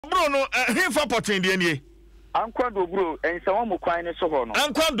Bro no himfa potin de nie. Ankwa Doboro and some mo kwan ne so ho no.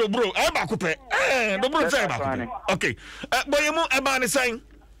 Ankwa Doboro e ba ko pe. Doboro say ba ko. Okay. Boyemu e ba ne sign.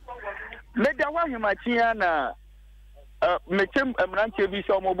 Me da wa himachia na metem emranche bi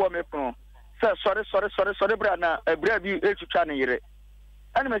so mo bo me pon. Say sorry bra na bra bi etutwa ne yire.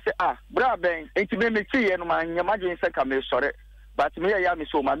 Ani me say bra ben enti me tie no ma nyama dwen se ka me sorry. But me ya me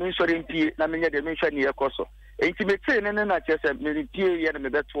so ma me sorry mpie na me nya de me hwa ne yekoso. Enti me tie ne na chese me tie ye na me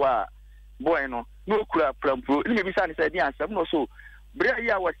beto a boy no no kura prampo ni me bisa ne say di ansem no so bra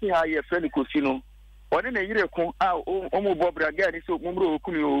ya wati ha ye friend kofi no one na yire ko o mo bo bra ga ni so mo bro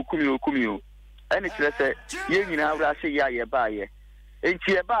okumi o ani kire say ye nyina awra se ya ye ba ye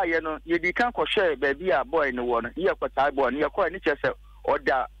enti ye ba ye no ye di kan ko hwe ba bi a boy no wo no ye kwata boy no ye ko ni chese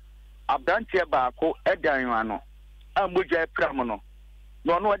oda abrantie ba ko edan ano amboja pram no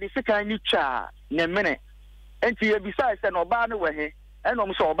no de sekan ni twa ne mene enti ye bisa say no ba no we he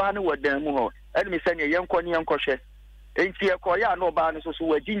enom so oba ne wadan mu ho enemi se ne yenko ne yenko hwe enti e ko ya no oba ne so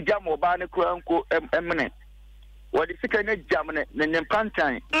wajinja mo oba ne kura nko emene wadi sika ne jam ne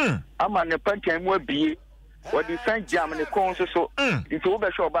pantan ama ne pantan mu abie wadi san jam ne kon so enti wo be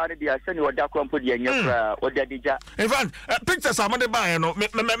hwe oba ne dia se ne wada kwampo dia nya kura wada dija in fact pictures amade ba no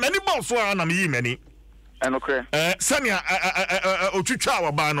many balls so na me yi many enokre sania otwitwa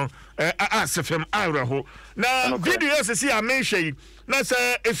oba no asefem awreho na video sesi a menhwe na se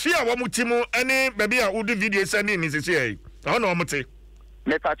efia wo mutimu ene baby a udu video sani ni sesi ai ona wo mute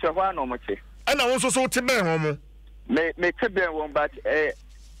me patche ho na wo mute ana wo so te ben ho mo me te ben won but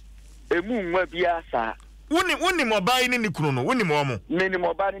emu nwa bia sa woni mobile ni kunu no woni mo mo me ni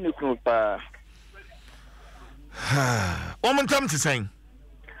mobile ni kunu pa wo mo ntam te sen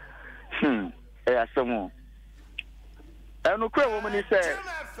asemo enokre wo mani say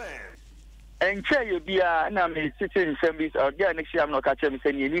enche ye bia na me titi nsem bi odia ne hia no ka che me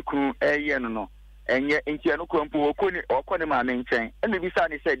say ni kunu eye no no enye enti enokro mpo okoni ma me nchen ene bi sa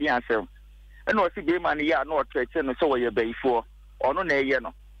ne say di ansem ene o si be ma ne ya na o treche no so wo ye baifo ono na eye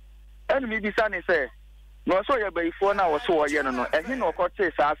no ene mi bi sa ne say no so ye baifo na wo so wo ye no no ehi na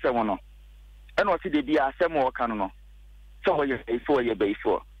okote sa asem no ene o si de bia asem wo ka no no so wo ye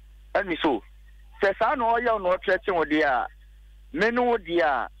baifo ene so se sa no oya no treche wo dia menu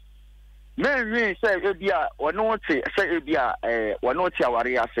dia men say ebia wono te say ebia wono te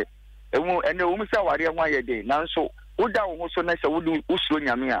aware ase emu ene wo mse aware ho ayede nanso woda wo so na se wodu usuro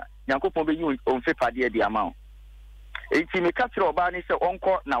nyame a Yankopon be yi onfe pade de ama enti me katro oba ni se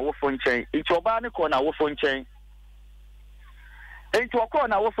onko na wofo nchen enti oba ni ko na wofo nchen enti okọ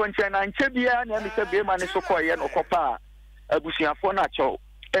na wofo nchen na nche bia na me se be ma ni so ko ye no kopa abusuafo na cho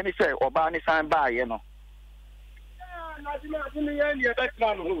eni se oba ni san ba ye no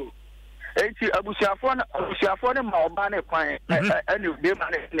enti abusuafo ne ma oba ne kwan eni be ma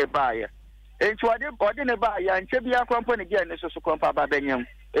ne ba ye enti ode ne ba ya nche bia kwampo ne ge ne so kwampa ba benyam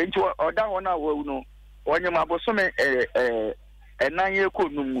enti oda ho na wo no onye ma bosome enan ye ko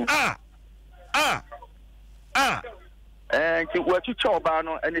numu enti wachicha oba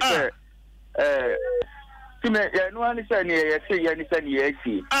no eni se time ya no ani se ni ye se ye ni se ni ye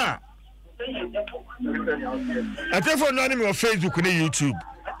si atefo no ani me on Facebook ni YouTube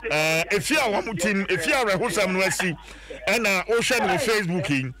efia wa mutin efia rehosam no asi na o hwe no Facebook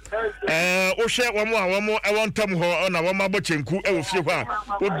yin o hwe wa mo e won tam ho na wa ma bochenku e wo fie ho a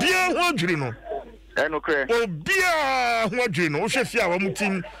obia ho adwiri no enokre obia ho adwiri no o hwe fia wa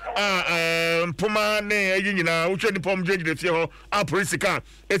mutin mpoma ne ayi nyina o hwe ni pom dwedwe fie ho a polisika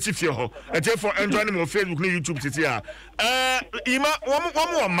eti fie ho atefo enjoy ni mo Facebook ni YouTube titi a ima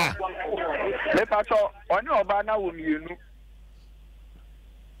wo ma me pato oni oba na wo mienu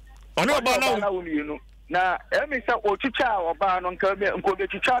oni oba na wo mienu na emi sa ochicha oba no nko be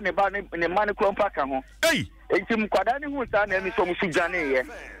chicha ne ba ne mane krompa ka ho enti mkwada ne hu sa na emi so musu dwane ye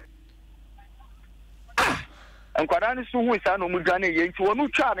nkwada ne so hu sa na mu dwane ye enti wonu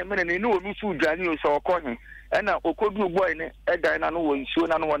twa ne mene ne wonu su dwane yo so okohe na okodu boy ne edan na no wo nsuo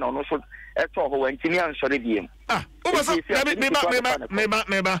na no wo na no so eto ho wanti ni ansore biem ubasa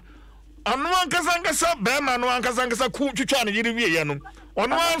meba anu ankasa be ma no ankasa ku twitwa ne yiri wie ye no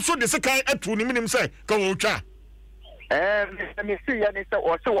ono anso de sekan atu ni minim say ka wo twa me see ya ni say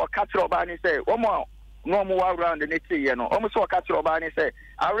o se wo katro ba ni say o mo no mo wa round ne tie ye no o mo se wo katro ba ni say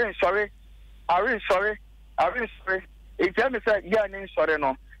are sorry e tell me say ya ni sorry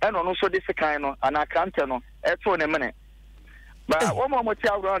no e no so de sekan no ana kante no eto ne mene ba o mo tie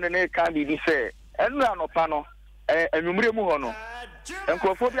round ne kan bi say enu anopa no enumre mu ho no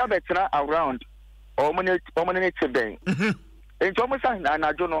enkrofobia betena around o mo ne te ben enti o mo san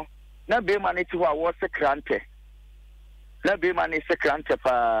anajo no na be ma ne ti ho a wo se krante na be man is second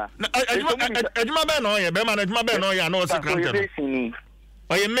pa adwuma be no ye be man adwuma be no ye na o second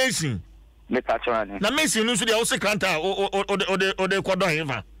o ye Mason me patron na Mason no so de o second o de kodo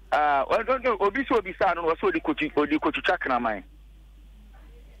hefa obi so obi sa no so di kotu chakra man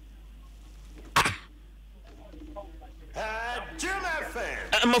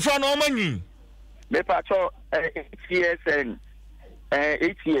mafra no manyi me patron 8 years and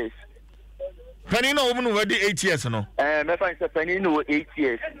 8 years Penny no woman who 8 years no me find say penny no 8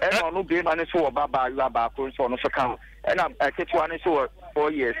 years and no be man so baba you aba ko so no so kan and am one so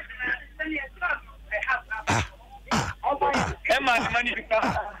 4 years man money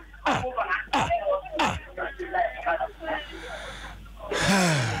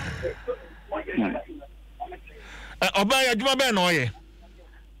oba ya djuma be no ye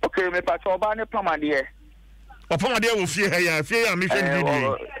okay me patron oba ne pamade opamade wo fie ha ya fie ya me hwe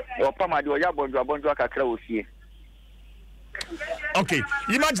video opamade o ya bonjo akakra wo fie okay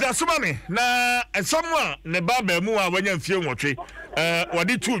imagine suma me na somewhere ne baba mu a wanya fie nwotwe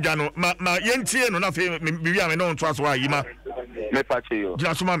wadi tu dwa no ma yentie no na fe bibi a me no nto aso a yima me pache yo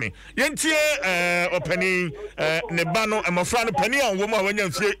jina suma me yentie opani ne ba no emofra no pani a wo mu a wanya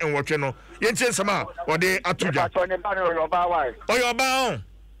fie nwotwe no yentie sama wadi atu dwa pache ne ba no yo ba wa oyo ba on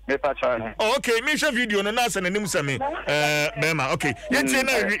me pache oh okay me share video no na se nanim se me bema okay yentie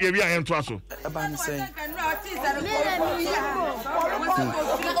na ye wi a yen to aso aba ni say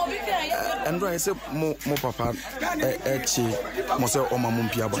and I say mo papa echi mo say o mamu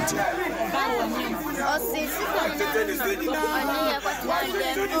mpia bonte o se si ani ya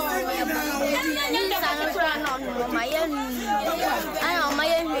kwa no mayen ai o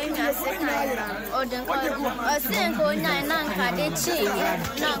mayen nya se kai o den ko o se ko nya na nka de chi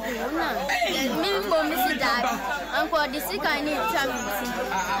na ko na mi mo mi si da anko di si kai ni twa mi si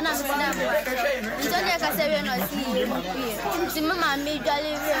na mi si da bo njo de ka se we no si si mama mi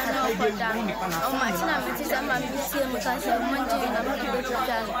dwale we no ko da o ma chi na mi ti se ma mi si mu ka se mo nji na mi do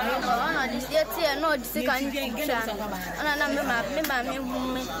twa o na di si ti no di si kai ni twa ona na mi ma mi hu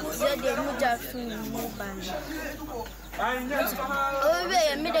mi se de mu ja fu mu ban obe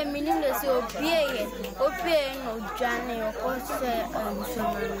mi de minim de se opie no dwane o ko se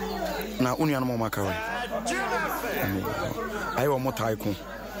na unu anu maka we ayi wo motai ku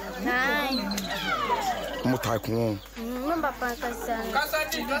nai motai ku no papa kasa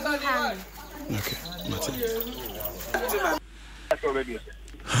okay mate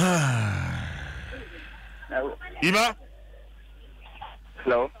Iba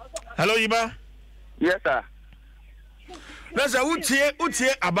hello Iba yes sir Nasa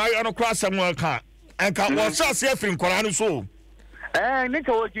utie abayo no kwa samwa ka enka wo sase afiri nkwara no so ne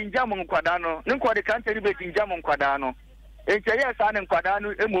ka wo jinja mo nkwada no ne nkwade kan teri be jinja mo nkwada no enche ye sa ne nkwada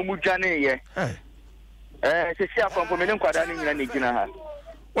no emomu dwane ye se sia pompo me ne nkwada no nyina ne gina ha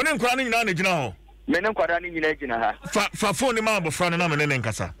woni nkwara no nyina ne gina ho me ne nkwada no nyina gina ha fa phone ma abofra no na me ne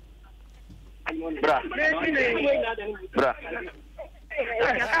nkasa bra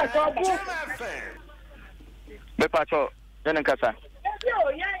me pacho Nene kasa.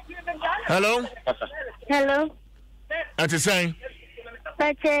 Hello. Ati say.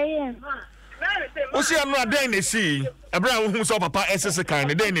 Pache. O si anu adan na si. Ebra wo hu so papa SS kan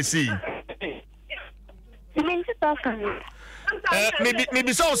na den na si. Me se toka. Me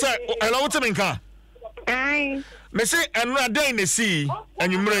bi so say hello to me nka. Ai. Me say anu adan na si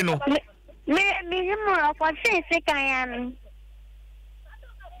anwumre no. Me mo afa se kan yan.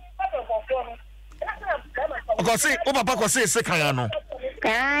 Okosi o papa kosi se kan no.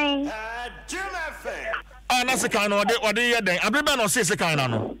 Kai. Na se kan no ode ye den. Abreba no se kan na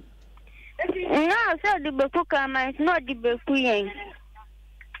no. No, so the beku kama is not the beku yen.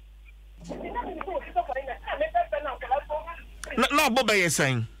 Na boba ye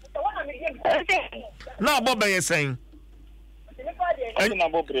sen. Na boba ye sen. Na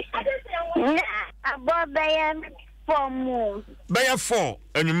bobre. Na boba ye fomu. Be ye 4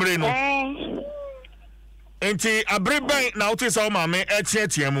 anwumre no. Enti abreban na wote sa o ma me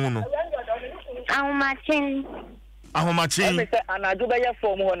etie mu no. Ahomachin. Me say anadu be ye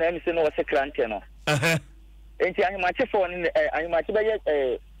form ho na em se no se krante no. Enti ahimachi for ni ahimachi be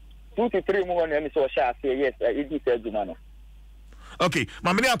ye 2 to 3 mu ho na em se o sha afi yes e di se aduma no. Okay,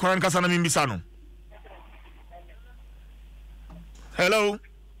 ma me ni akwara nkasa na me mbisa no. Hello.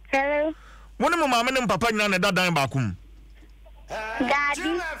 Woni mo ma me ni papa nyina na dadan ba kum.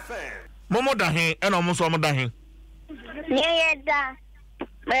 Daddy. Momo da hen e na mo so mo da hen. Ye da.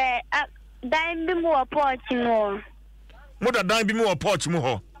 Dan bi mo porch mo. Mo da dan bi mo porch mo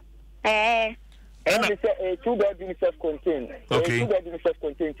ho. And it's a 2-bedroom self-contained. Okay. 2-bedroom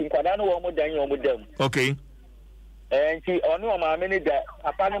self-contained. Think I don't know what more than you them. Okay. nti ono ma me ni da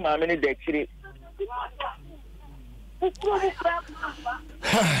papa ne ma me ni da kire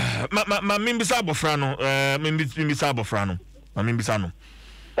ma mimbisa abofra no mimbisa abofra no ma mimbisa no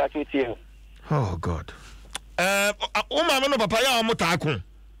that with you oh god o ma me no papa ya o mota akon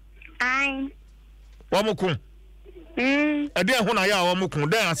ai wo mokon ade ho na ya wo mokon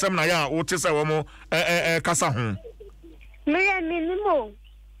den asem na ya wo te se wo mo kasa ho me minimo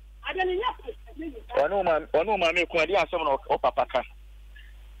ono ma me ko ade asem na o papa ka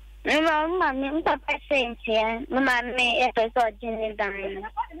Mama, papa sentia. Mama me epeso jini dan.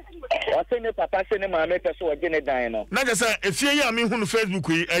 O se ne papa se ne ma me epeso jini dan no. Na je say efie ya me hunu Facebook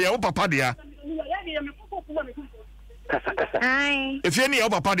yi e ya wo papa dia. Ai. Efie ni ya wo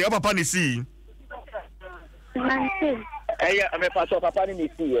papa dia, wo papa ni si. Mansi. Eya me paso papa ni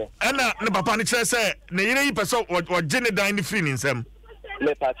si ye. Ana ne papa ni kire say ne yire yi peso o jini dan ni free ni nsem.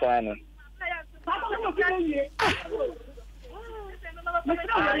 Me paso ano. When was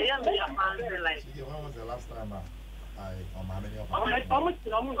the last time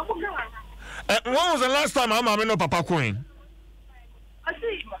when was the last time mama no papa coin?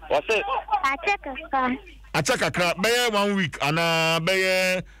 What's it? I check a crap by 1 week and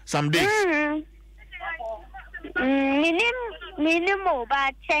by some days. Minimum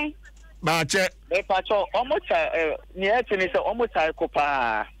But check. Me paso almost near to me so almost I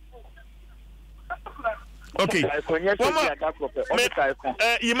copa. Okay.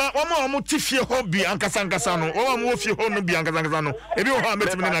 Yima wama mu tifie ho bi ankasa ankasa no wama mu ofie ho no bi ankasa ankasa no ebi ho ha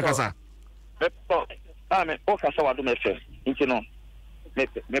metimi na ankasa me o kasa wado me fe nti no me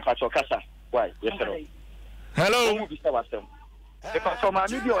pacho kasa why yes sir hello me pacho ma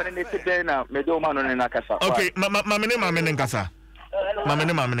mi bi on ne te na me do ma no ne na kasa okay ma me ne nkasa ma me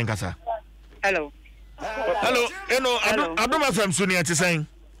ne nkasa hello eno Adom FM so ne ati san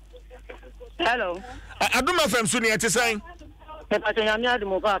hello Adom FM so ne ati san me pacho nya mi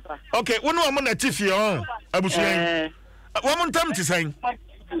Adom papa okay wonu am na tifie ho abusuan wo mo ntam ti san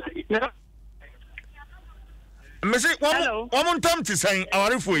Messi, one time to say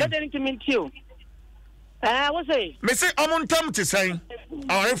our if we. What's it? Messi, I'm time to say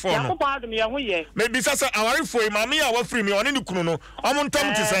our if we. Maybe Sasa, our if we, Mammy, our free me on any Kuno. I'm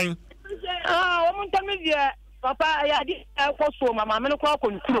time to say. I'm time with Papa. I did a cost for my mamma o'clock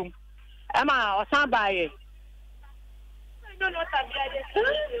on Krum. Emma or somebody.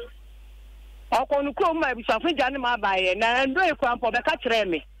 I'll call Krum, my something Janima by and do a crump for the catcher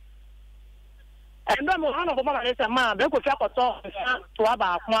me. And then one of the woman is a man, they could track us off to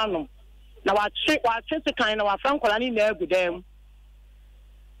about one. Now, I treat the kind of our friend Colani there with them.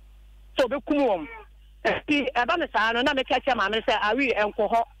 So, the Kumum. See, about the son, and I make catch a man and say, I read Uncle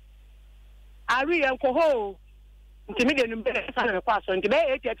Ho. I read Uncle Ho. Intimidating son of a person, to be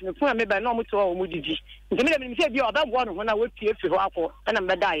a cat in the poor maybe no much or Mudiji. Intimidating said you are that one when I would see if you are and I'm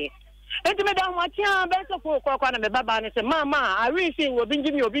dying. And to me down my chair, better for Cock and the Baba and say, Mamma, I really think we'll bring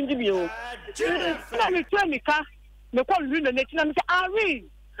you, bring you. Let me tell me, car. The call you the next time. I read,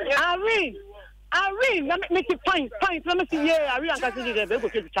 make it fine, let me see, yeah, I read and consider the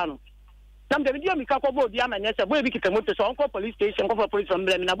Bego channel. Some the video me couple board, Yam and yes, a boy, we can move to some police station, go for police from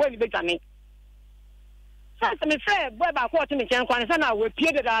them, and a boy, big money. That's me fair, boy, about 40 minutes, and I will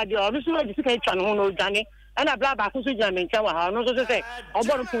peer the idea, this is the channel, who knows Danny. And I blah back to Jam and Chawa, no to say, I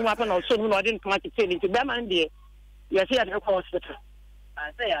want to pull up and also no, I didn't come to say it to them and dear. Yes, he had no hospital.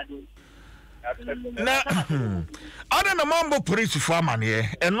 I say I do. Now, I don't know, Mambo police for money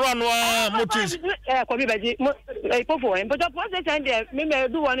and run motives. But what's the time there? Maybe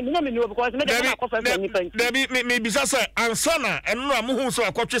do one minute because maybe Sasa and Sana and Ramu, so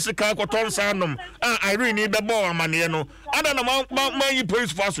I caught Jessica, Coton Sanum. I really need the ball money. No, I don't know, my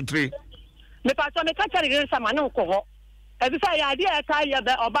police for three. Me paso me catch against some no ko. Every say idea tie ya be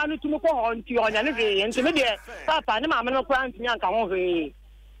obanu tumu ko on ti onya ne we nti me de papa ne mama no kran ti anka ho we.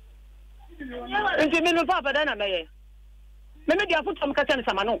 Nti me no papa da na me. Me de afuto me catch ne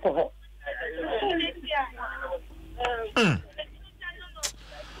sama no ko ho.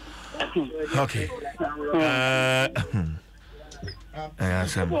 Okay.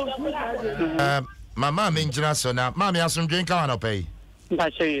 Mama menjina so na mama asomdwen ka wana pay.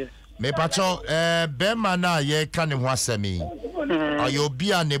 Ba che me pacho bema na ye ka ne ho asemi ayo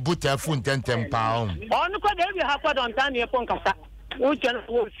bia ne buta fu ntentem pa on ko de bi ha kwa don tan ye pon kasa wo chen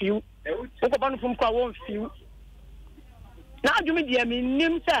wo fiu wo ko ban fum kwa wo fiu na adwumi dia mi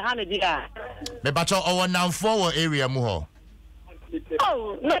nim se ha ne dia me pacho owo namfo wo area mu ho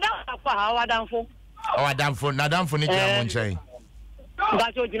oh na da kwa ha wa damfo na damfo ni dia mo nchen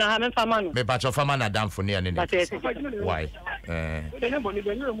ba cho jina ha me fama no me pacho fama na damfo ne ne why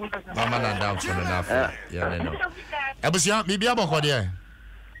Mama na down for enough. Yeah, no. Ebusia, bibi aboko there.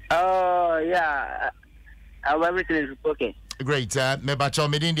 Oh, yeah. Everything is okay. Great. Me bacho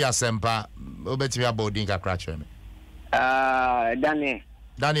me din di asempa. Obetimi abodin kakra chere me.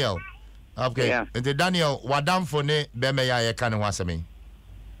 Daniel. Okay. Yeah. The Daniel, wadam for ne be me ya ye kan ho asemi.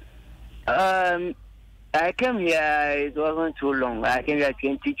 I came here, it wasn't too long. I came here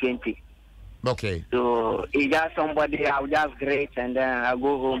 2020. Okay. So he got somebody, I would just great, and then I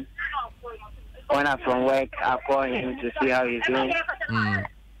go home. When I'm from work, I call him to see how he's doing.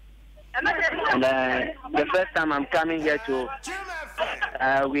 And the first time I'm coming here to,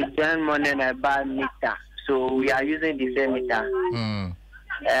 we join money and I buy meter. So we are using the same meter.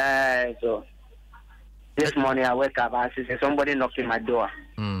 So this morning I wake up, I see somebody knocking my door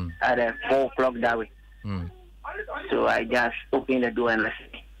at 4 o'clock that way. So I just open the door and I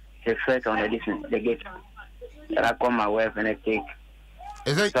see the first on the gate. And I call my wife and I take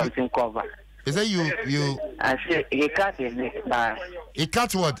something cover. Is that you? I say he cut his neck, but he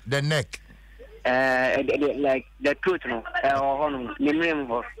cut what? The neck? Like the truth, no.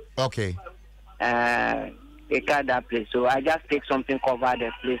 Okay. He cut that place. So I just take something cover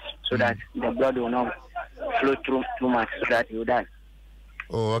the place so that the blood will not flow through too much so that he will die.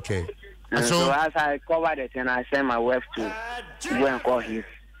 Oh, okay. So as I covered it and I sent my wife to go and call his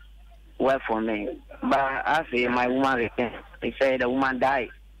wife for me. But I say my woman returned. He said the woman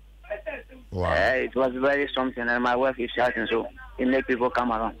died. Wow. It was very something and my wife is shouting, so it made people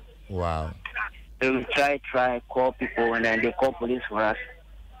come around. Wow. So we try call people and then they call police for us.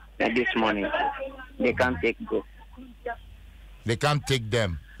 And this morning they can't go. They can't take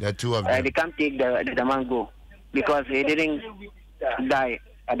them, the two of them. They can't take the man go because he didn't die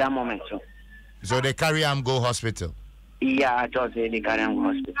at that moment. So they carry him go hospital. Yeah, I thought they carry him go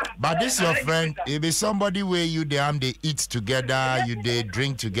hospital. But this your friend, it be somebody where you they eat together, they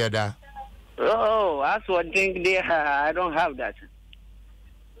drink together. Oh, as for drink there, I don't have that.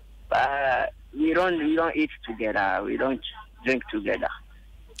 We don't eat together. We don't drink together.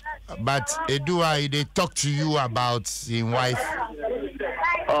 But Edua, they talk to you about his wife.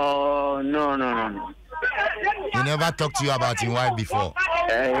 Oh no. He never talked to you about his wife before.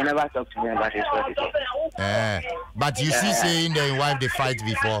 He never talked to me about his wife before. But you see, saying that his wife they fight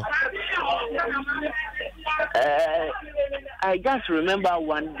before. I just remember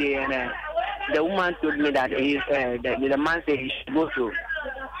one day, and the woman told me that the man said he should go to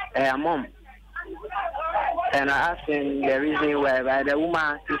her mom. And I asked him the reason why. But the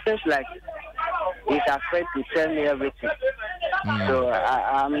woman, he seems like he's afraid to tell me everything. So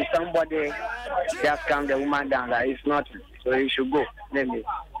I'm somebody just calm the woman down that it's not. So he should go. Maybe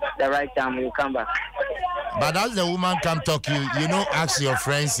the right time he'll come back. But as the woman come talk you ask your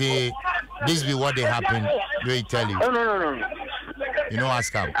friends, say, this be what they happen. Do he tell you? Oh, no. You know,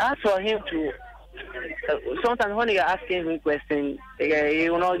 ask him. Ask for him to. Sometimes when you're asking him questions, he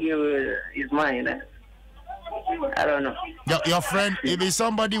will not give his mind. I don't know. Your friend, if it's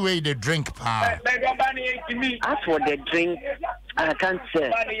somebody where they drink power. As for the drink, I can't say.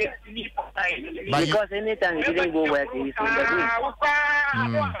 Because anytime he didn't go work, he's in the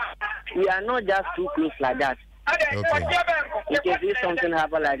room. We are not just too close like that. Okay. If something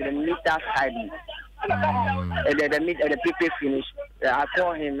happen like the meter hiding. The people finish. I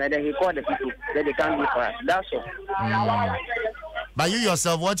call him and then he call the people. Then they can't do for us. That's all. But you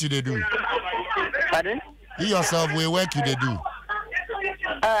yourself, what do they do? Pardon? You yourself, what work do they do?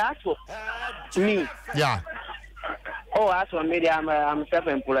 As for me. Yeah. Oh, as for me, I'm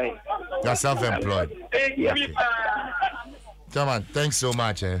self-employed. You're self-employed. Yeah. Okay. Come on, thanks so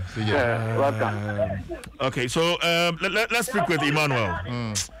much. See you. Welcome. Okay, so let's speak with Emmanuel.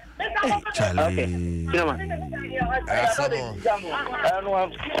 Hey, Charlie. Okay.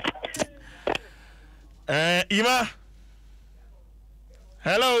 Ima.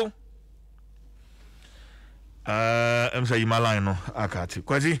 Hello. I'm saying my line no. Akati.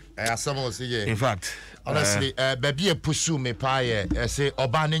 Kwazi. In fact, honestly, baby a pursue me pie. Say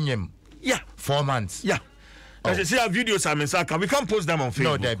Obanim. Yeah. 4 months. Yeah. I see our videos. I mean, we can't post them on Facebook.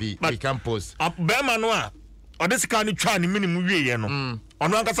 No, Debbie, we can't post. Bema or this kind of trying minimum way, no.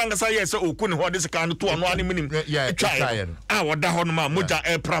 On one Casanga, yes, or couldn't hold this kind of 2 and 1 minimum. Yeah, try. I would down Muja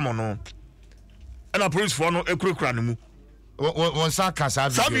air pramono. And I produce for no a quick ranimu. One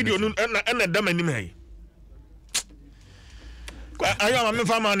sarcasm. Some video and a dumb anime. I am a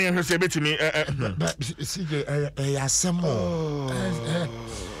family and say to me, see,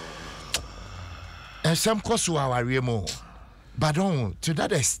 some cost to our remo. But to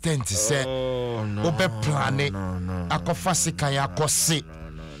that extent, say, Obe planet, Akofasi Kaya Kosi.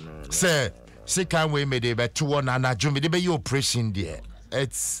 Say, Second way made it 2 on and Jummy be your operation there.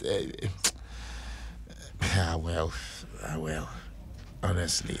 It's well.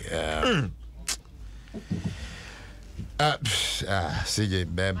 Honestly, CJ,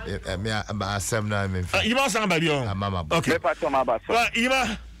 me Sam na me. You must have by your mama. Okay. Well,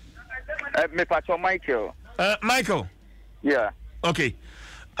 Ima. Me patcho Michael. Michael. Yeah. Okay.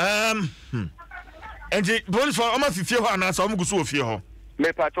 And the police for almost 50 ho and so go so fie ho.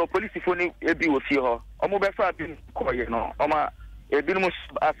 Me patcho police phone e bi wo fie ho. Omo be fa bi ko ye no. Oma e bi no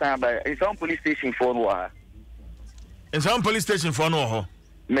asan ba in some police station phone wa. In some police station for no ho.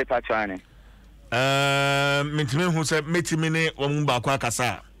 Me patcho ani. Mentime hu se metime ne omu ba kwa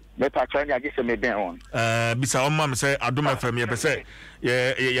kasa. Me patcho ani age se me ben on. Bisa on ma say Adom FM ye be say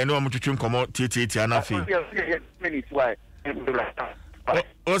ye no omutwetwe nkomo tietie anafi.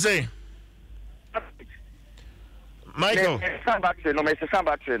 O say Michael. Some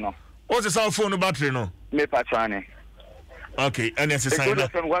battery no. What's the cell phone battery no? Me patcho ani. Okay, and yes,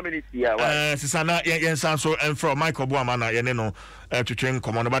 Sisana, yes, so and from Michael Boamana, Yaneno, to train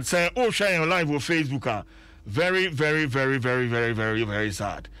command. But say, oh, sharing live on Facebook, very, very, very, very, very, very, very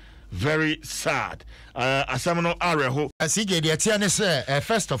sad. Very sad. Asamano Areho. As he get the Tiana say,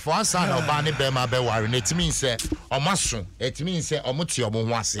 first of all, son of Barney Bema Bewar, it means, say, or mushroom, it means, say, or mutio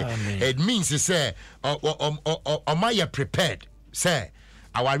monwasi. It means, say, or Maya prepared, say,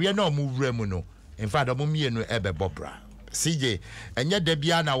 our real no move remuno. In fact, a mummy no ebe bobra. CJ enye da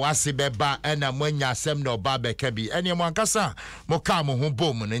bia na wase beba na mwanya asem na oba beka bi ene mo ankasa mo ka mo ho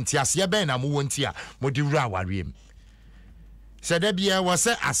bom no ntiase be na mo wonti a mo di wura warem se da bia wo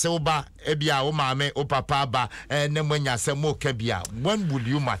se asewba e bia wo maame o papa ba na mwanya asem mo ka bia when will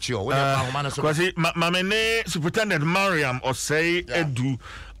you mature wo na ma no so kwasi maame ne Superintendent Mariam Osei Edu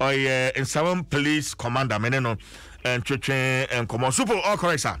oye in Seven Police Commander meneno and twetwe and come super all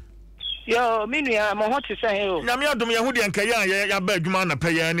correct sir. Yo, minua mo hot say o. Na me adom ye ho de nka ya ba adwuma na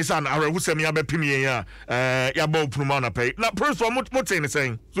pay ya ni san arehu sem ya ba pim ye ya ya ba opuruma na pay. Na prince mo tin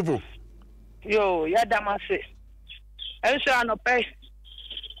say super. Yo, ya damase. Enso anope.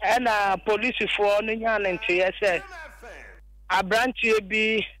 Na police for no nya nte ye say. Abrantie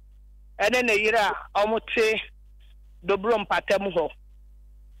bi ene ne yira omote Doboro mpatem ho.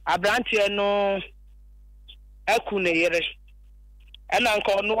 Abrantie no aku ne yire. And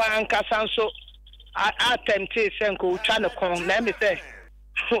Uncle no one can so attempt to send go China con. Let me say,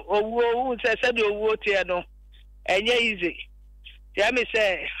 oh, said you would no, and yeah, easy. Let me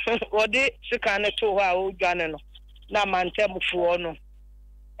say, what they second to her old gun. Now, man, tell me for no.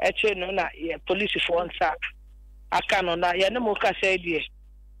 Actually, no, not police for one sack. I cannot, yeah, no more can say, dear.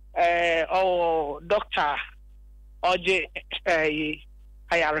 Oh, doctor, or J. I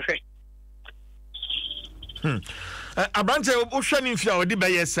Abrante o ni fia o di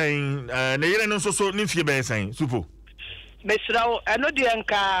be saying na yere no so ni fia be saying supo mesrawo eno de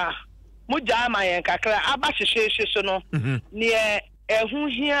nka muja ma yen kakra aba hwehwehwe so no ne ehu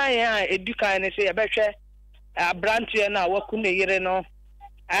hia ya edukan ne se ye behwe Abrante na waku ne yere no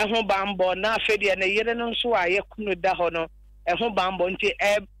ehu bambo na afede ne yere no so aye kunu da ho no ehu bambo nti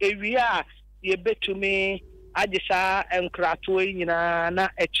ewia ye betumi agisa enkrato nyina na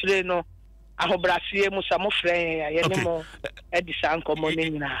ekire no ahobrasie musa mo frɛ ya ne mo edisa nkomo ne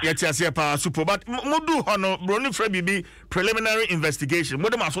nyina yeti ase pa super but modu ho no bro ni frɛ bibi preliminary investigation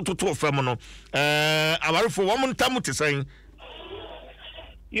modem asototo fam no awarefo wo montam te san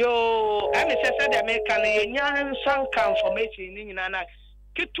yo ame sese de me kan ye nya san kan information ni nyina na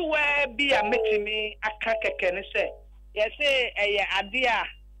kituwa bi a metimi aka keke ne se ye se eye ade a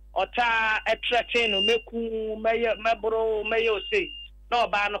ota etrete no meku mebro meyo se no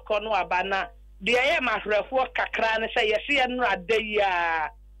ba no kono abana de ye mahwerefo kakra ne se yesi ye no adaya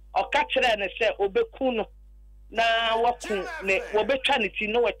o ka kire ne se obeku no na waku ne wobetwa ne ti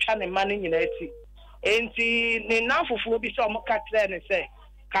no wetwa ne ma ne nyina ti enti ne nafofo bi se o mo ka kire ne se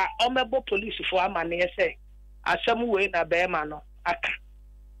ka o mebo police fo ama ne se asem we na be ma no aka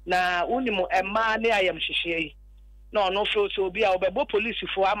na unimu emma ne ayam hihie yi no no so bi a obebo police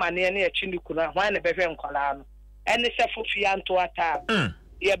fo ama ne e chi ni kuna hwan ne behwe nkwala no ene se fofia nto ata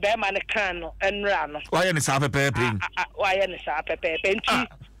ye be ma ne kan no enra no why ne sa pepe why ne sa pepe nti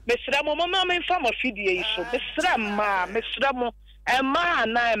mesra mo mama me fa mo fidie yi so mesra mo emma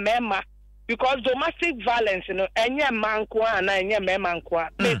na emma because domestic violence no enye manko na enye memanko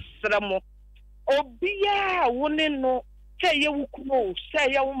mesra mo obia woni no say ye wukuno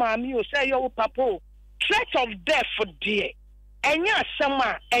say ye wo mami o say ye wo papa threat of death for dear enye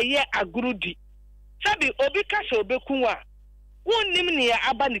asema eye agrudi sabi obi ka se obeku a wonnim ne ya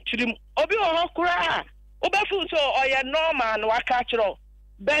aba ne tirim obi ho kura obefu so oye normal no waka kiro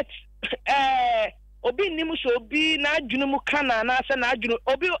but obi nim so obi na adwunu mu kana na ase na adwunu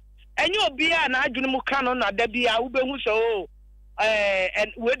obi enye obi a na adwunu mu kano na da bia wo behu so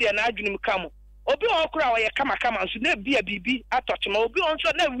we de na adwunu mu kamo obi okura wo ye kama nso na bia bibi atochema obi on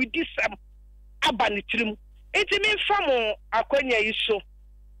so na widi sam aba ne tirim enti me famo akwanya yi so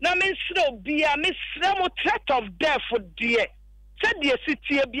na me sre obi a me sre mo threat of death for dear said the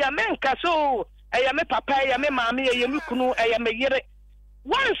city bia me nka so eya me papa eya me maame eya me kunu eya me yere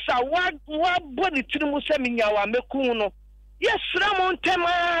once a wa body tirim se me nyawa me kunu no yes ramon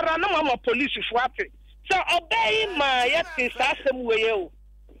temara na mama police fo afi so obey ma yeti sasem weye o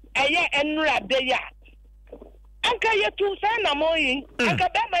eye enura de ya anka yetu sa na moyi anka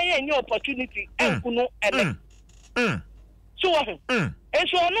be ma ye any opportunity enkunu ele so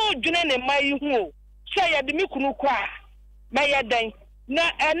enso no dwene ne mai hu o say ye de me kunu kwa ma ye dan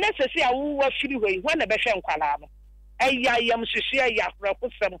na necessary awu wa firi hoi ho na be hwe nkwala no eya yam hwehwe ya afra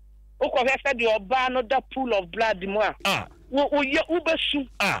kusem ukọ hwe de oba no da pool of blood mu a wo besu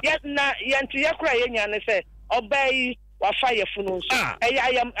ya na yanti yakura yenya ne se obai wa fa ye funu so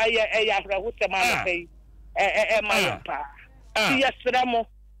eya afra kusem ma say my pa yesramo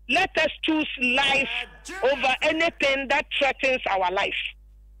let us choose life over anything that threatens our life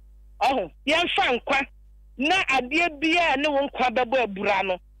yen fa nkwa na ade bia ne won kwa bebo abura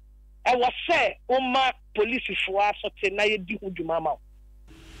no e wo se o ma police fo asote na ye di huduma ma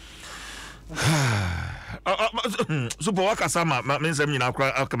super waka sama men sem nyina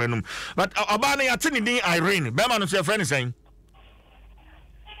akra akamanum but oba na yate ni din Irene be ma no se friend saying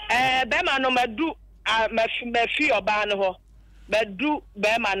be ma no madu mafi oba no ho madu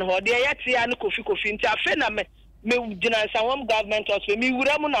be ma no ho de yate ya no kofi nti afa na me gina sanwom government hospital mi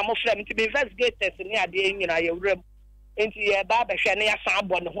wura mu na mo frem nti be investigators ni ade nyina ye wura mu nti ye ba be hwe ne ya san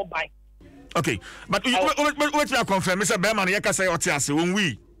abo ne ho ban. Okay, but what you confirm say be ma no ye ka say ote ase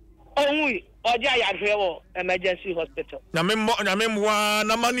onwi oja ya hwe wo emergency hospital na memwa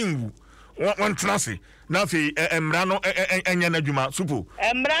na maningu won trase na fi emra no enya na dwuma supo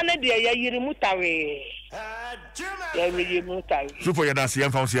emra ne de ya yiri mutawe ya yiri mutawe supo ya dasi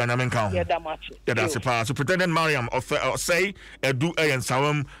yan fancy na menka ya damache ya dasi pa Superintendent Mariam of say edu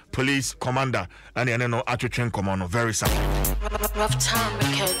sawam police commander and no atwetwen command very sad rough time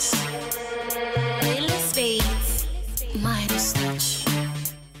kids.